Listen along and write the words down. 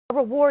A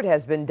reward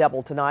has been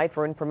doubled tonight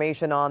for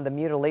information on the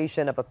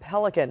mutilation of a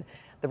pelican.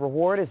 The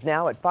reward is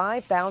now at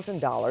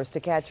 $5,000 to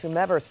catch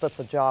whomever slit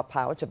the jaw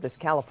pouch of this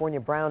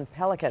California brown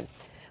pelican.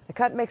 The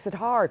cut makes it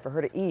hard for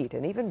her to eat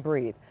and even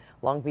breathe.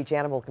 Long Beach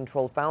Animal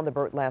Control found the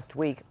bird last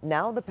week.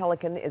 Now the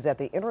pelican is at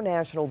the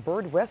International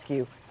Bird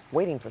Rescue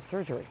waiting for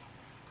surgery.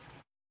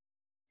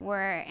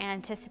 We're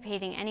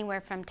anticipating anywhere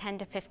from 10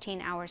 to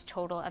 15 hours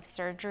total of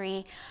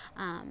surgery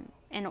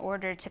in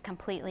order to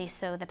completely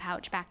sew the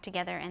pouch back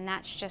together, and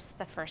that's just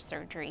the first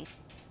surgery.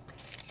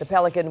 The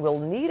pelican will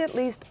need at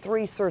least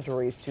 3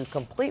 surgeries to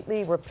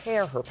completely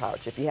repair her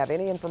pouch. If you have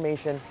any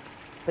information,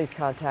 please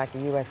contact the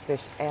U.S.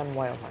 Fish and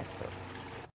Wildlife Service.